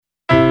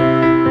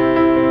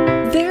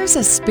There's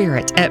a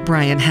spirit at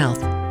Bryan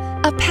Health,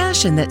 a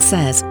passion that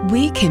says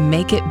we can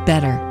make it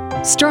better,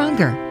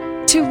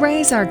 stronger, to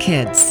raise our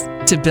kids,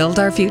 to build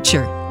our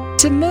future,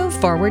 to move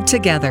forward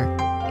together.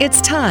 It's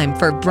time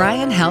for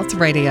Bryan Health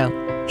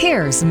Radio.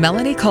 Here's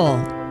Melanie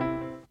Cole.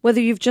 Whether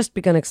you've just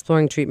begun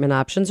exploring treatment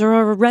options or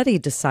are already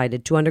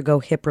decided to undergo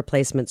hip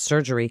replacement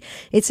surgery,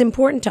 it's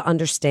important to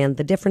understand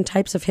the different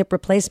types of hip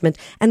replacement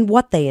and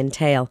what they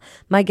entail.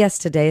 My guest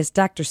today is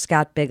Dr.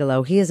 Scott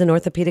Bigelow. He is an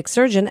orthopedic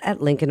surgeon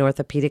at Lincoln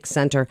Orthopedic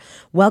Center.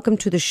 Welcome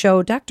to the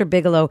show, Dr.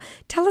 Bigelow.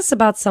 Tell us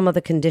about some of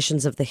the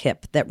conditions of the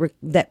hip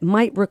that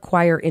might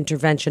require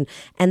intervention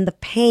and the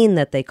pain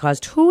that they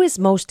caused. Who is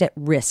most at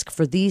risk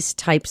for these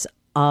types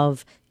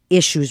of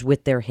issues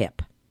with their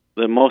hip?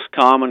 The most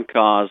common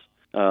cause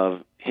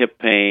of hip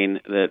pain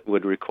that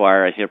would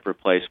require a hip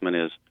replacement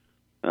is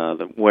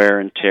the wear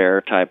and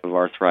tear type of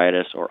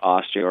arthritis or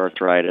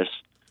osteoarthritis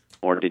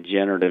or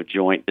degenerative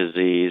joint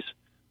disease.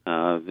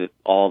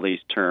 All these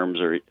terms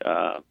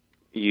are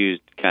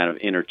used kind of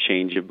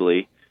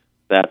interchangeably.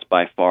 That's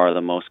by far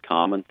the most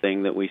common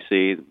thing that we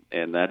see,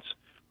 and that's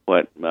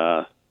what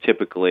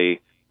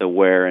typically the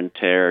wear and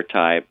tear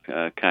type,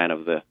 kind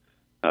of the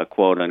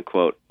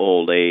quote-unquote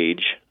old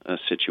age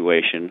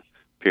situation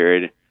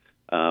period.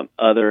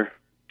 Other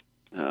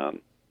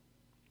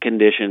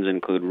conditions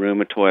include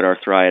rheumatoid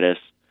arthritis,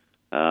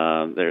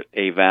 there's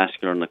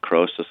avascular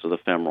necrosis of the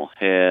femoral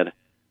head,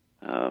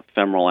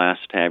 femoral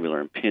acetabular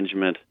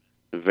impingement,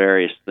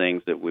 various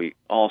things that we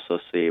also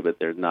see, but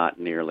they're not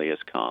nearly as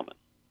common.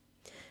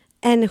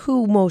 And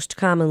who most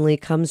commonly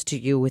comes to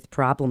you with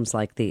problems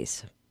like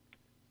these?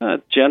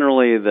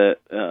 Generally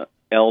the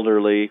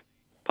elderly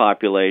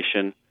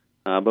population,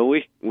 but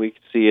we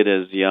see it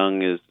as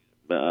young as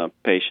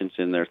patients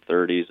in their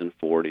 30s and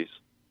 40s.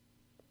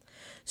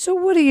 So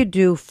what do you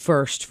do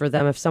first for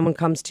them if someone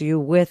comes to you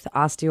with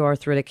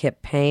osteoarthritic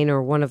hip pain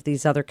or one of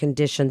these other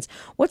conditions?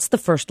 What's the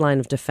first line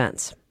of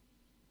defense?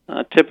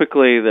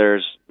 Typically,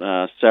 there's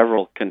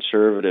several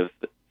conservative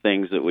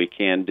things that we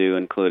can do,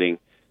 including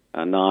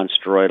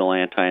non-steroidal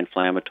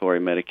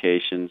anti-inflammatory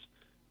medications,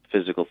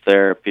 physical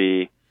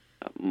therapy,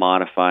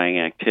 modifying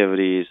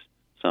activities,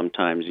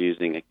 sometimes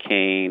using a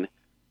cane,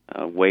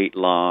 weight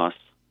loss,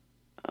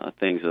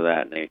 things of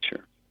that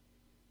nature.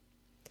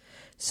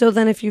 So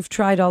then if you've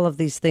tried all of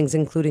these things,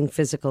 including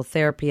physical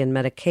therapy and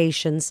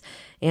medications,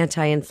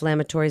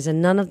 anti-inflammatories, and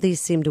none of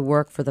these seem to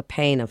work for the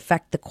pain,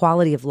 affect the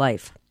quality of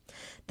life,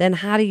 then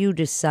how do you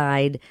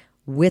decide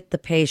with the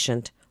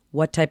patient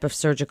what type of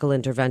surgical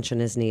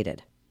intervention is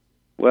needed?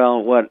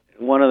 Well,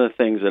 one of the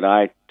things that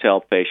I tell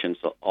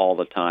patients all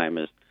the time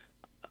is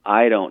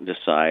I don't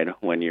decide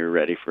when you're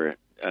ready for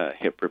a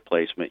hip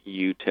replacement.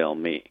 You tell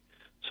me.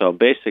 So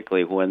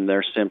basically, when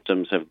their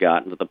symptoms have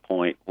gotten to the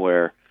point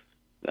where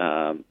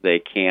they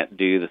can't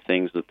do the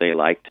things that they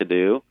like to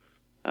do,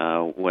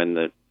 when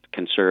the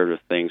conservative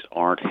things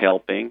aren't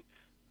helping,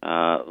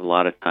 a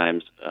lot of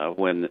times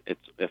when it's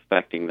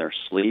affecting their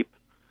sleep,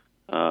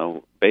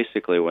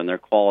 basically when their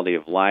quality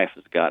of life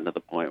has gotten to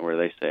the point where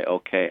they say,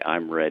 okay,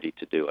 I'm ready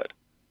to do it,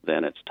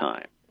 then it's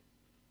time.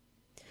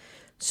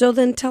 So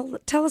then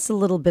tell us a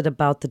little bit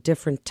about the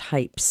different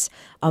types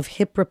of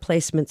hip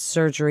replacement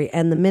surgery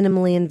and the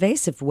minimally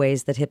invasive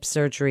ways that hip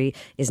surgery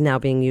is now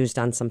being used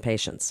on some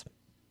patients.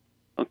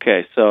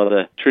 Okay, so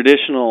the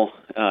traditional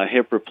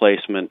hip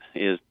replacement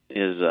is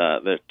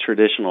the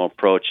traditional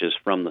approach is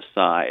from the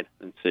side,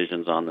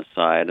 incisions on the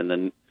side, and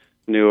the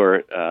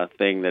newer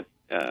thing that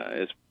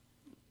is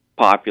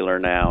popular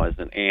now is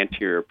an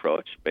anterior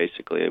approach.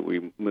 Basically,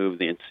 we move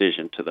the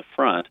incision to the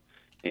front,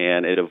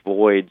 and it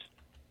avoids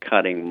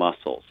cutting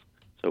muscles.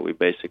 So we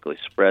basically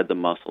spread the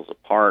muscles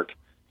apart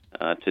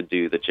to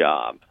do the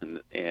job,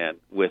 and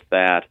with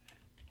that,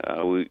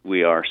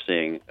 we are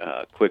seeing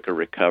quicker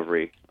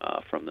recovery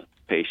from the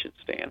patient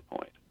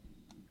standpoint.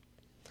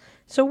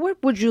 So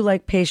what would you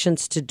like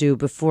patients to do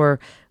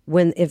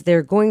if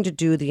they're going to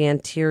do the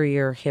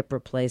anterior hip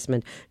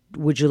replacement?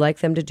 Would you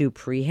like them to do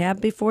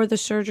prehab before the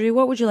surgery?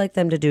 What would you like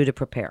them to do to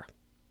prepare?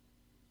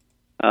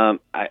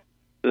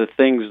 The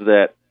things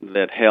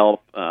that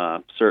help,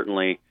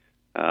 certainly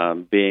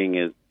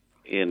being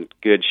in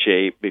good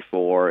shape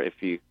before.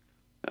 If you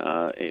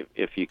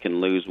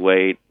can lose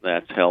weight,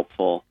 that's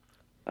helpful.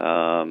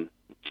 Trying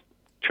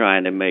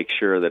to make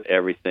sure that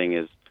everything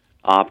is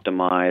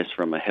optimized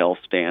from a health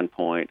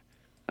standpoint.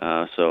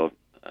 So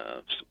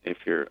if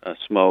you're a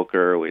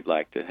smoker, we'd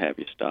like to have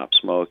you stop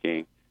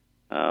smoking,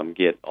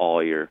 get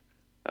all your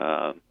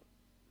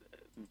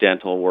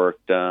dental work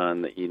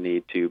done that you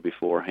need to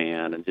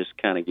beforehand, and just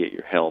kind of get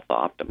your health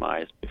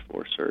optimized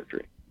before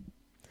surgery.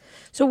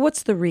 So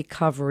what's the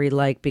recovery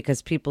like?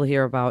 Because people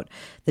hear about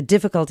the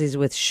difficulties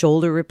with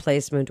shoulder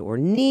replacement or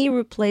knee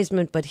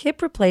replacement, but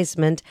hip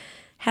replacement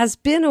has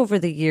been over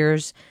the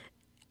years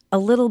a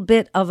little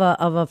bit of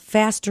a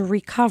faster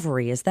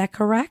recovery. Is that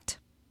correct?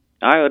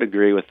 I would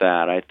agree with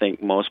that. I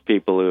think most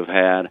people who've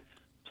had,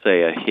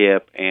 say, a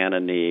hip and a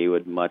knee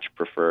would much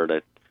prefer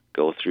to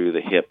go through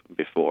the hip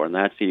before, and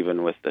that's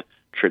even with the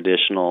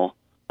traditional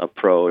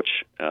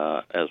approach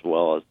as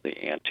well as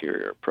the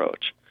anterior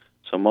approach.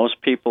 So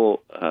most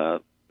people,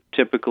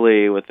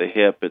 typically with the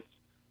hip, it's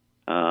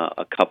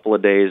a couple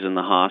of days in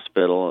the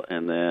hospital,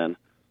 and then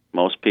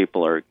most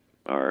people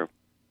are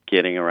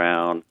getting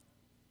around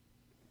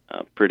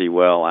pretty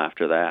well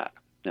after that.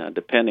 Now,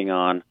 depending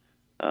on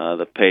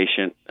the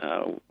patient,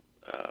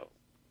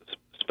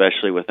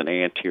 especially with an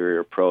anterior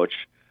approach,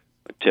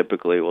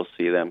 typically we'll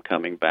see them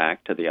coming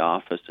back to the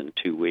office in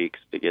 2 weeks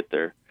to get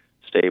their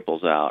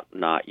staples out,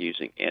 not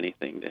using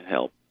anything to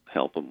help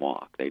them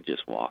walk. They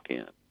just walk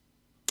in.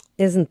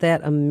 Isn't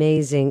that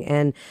amazing?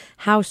 And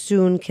how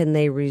soon can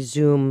they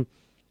resume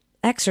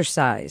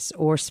exercise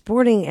or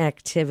sporting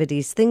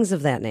activities, things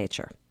of that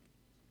nature?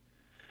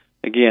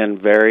 Again,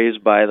 varies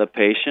by the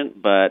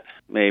patient, but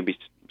maybe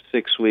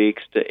 6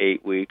 weeks to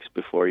 8 weeks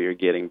before you're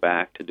getting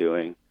back to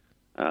doing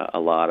a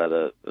lot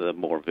of the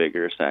more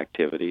vigorous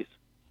activities.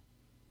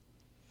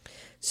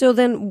 So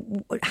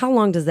then, how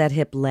long does that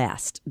hip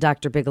last,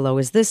 Dr. Bigelow?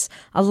 Is this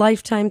a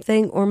lifetime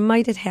thing, or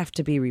might it have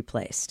to be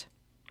replaced?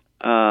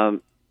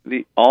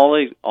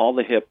 All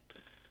the hip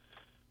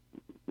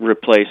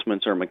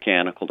replacements are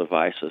mechanical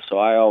devices. So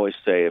I always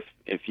say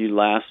if you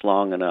last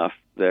long enough,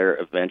 they're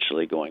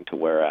eventually going to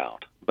wear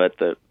out. But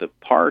the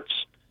parts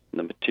and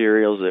the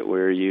materials that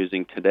we're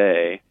using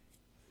today,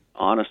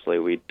 honestly,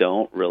 we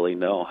don't really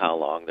know how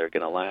long they're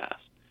going to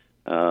last.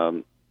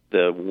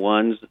 The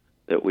ones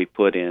that we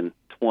put in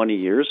 20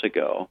 years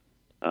ago,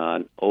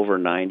 over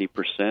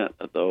 90%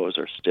 of those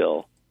are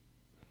still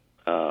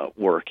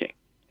working.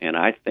 And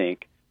I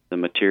think the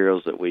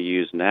materials that we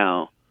use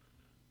now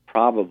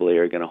probably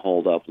are going to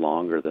hold up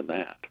longer than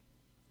that.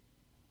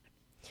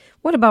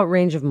 What about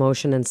range of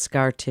motion and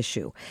scar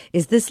tissue?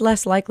 Is this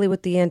less likely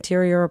with the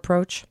anterior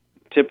approach?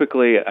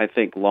 Typically, I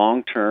think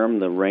long-term,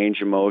 the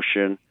range of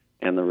motion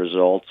and the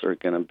results are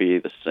going to be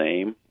the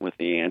same with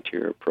the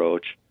anterior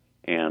approach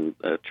and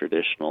the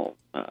traditional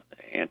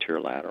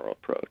anterior lateral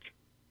approach.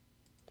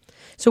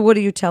 So what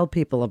do you tell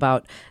people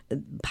about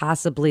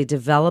possibly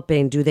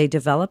developing? Do they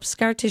develop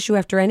scar tissue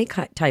after any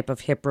type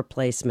of hip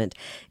replacement?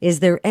 Is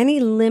there any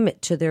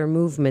limit to their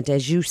movement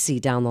as you see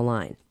down the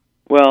line?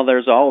 Well,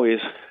 there's always,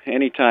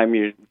 anytime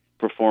you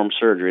perform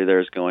surgery,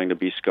 there's going to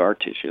be scar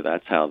tissue.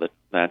 That's how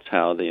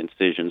the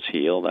incisions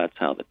heal. That's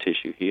how the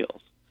tissue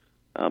heals,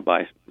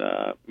 by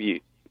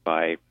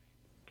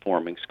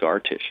forming scar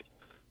tissue,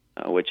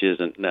 which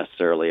isn't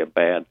necessarily a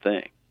bad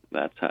thing.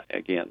 That's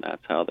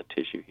how the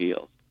tissue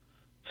heals.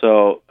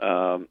 So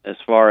as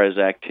far as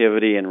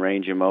activity and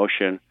range of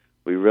motion,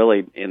 we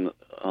really,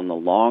 on the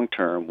long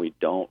term, we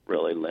don't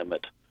really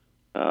limit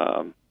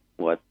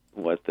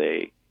what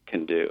they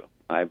can do.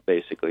 I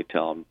basically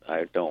tell them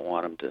I don't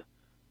want them to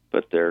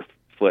put their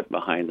foot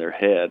behind their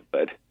head,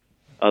 but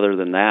other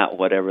than that,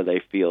 whatever they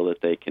feel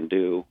that they can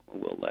do,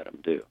 we'll let them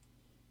do.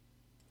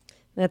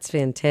 That's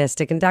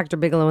fantastic. And Dr.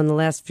 Bigelow, in the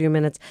last few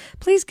minutes,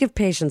 please give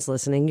patients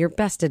listening your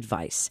best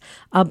advice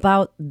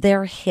about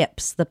their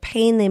hips, the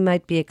pain they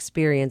might be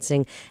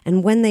experiencing,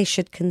 and when they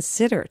should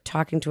consider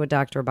talking to a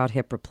doctor about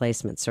hip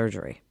replacement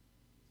surgery.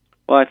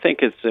 Well, I think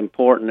it's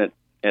important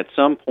at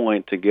some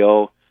point to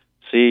go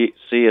see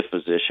a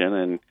physician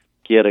and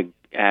get an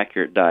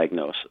accurate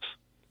diagnosis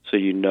so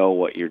you know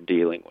what you're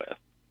dealing with.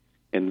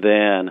 And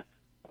then,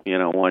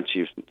 once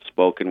you've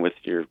spoken with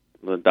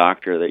the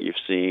doctor that you've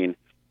seen,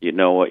 you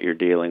know what you're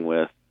dealing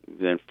with,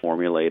 then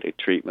formulate a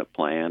treatment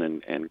plan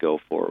and go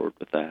forward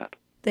with that.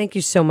 Thank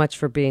you so much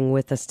for being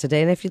with us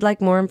today. And if you'd like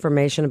more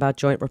information about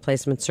joint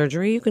replacement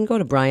surgery, you can go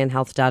to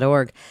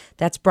bryanhealth.org.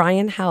 That's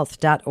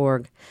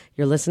bryanhealth.org.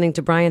 You're listening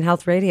to Bryan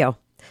Health Radio.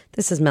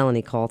 This is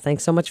Melanie Cole.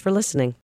 Thanks so much for listening.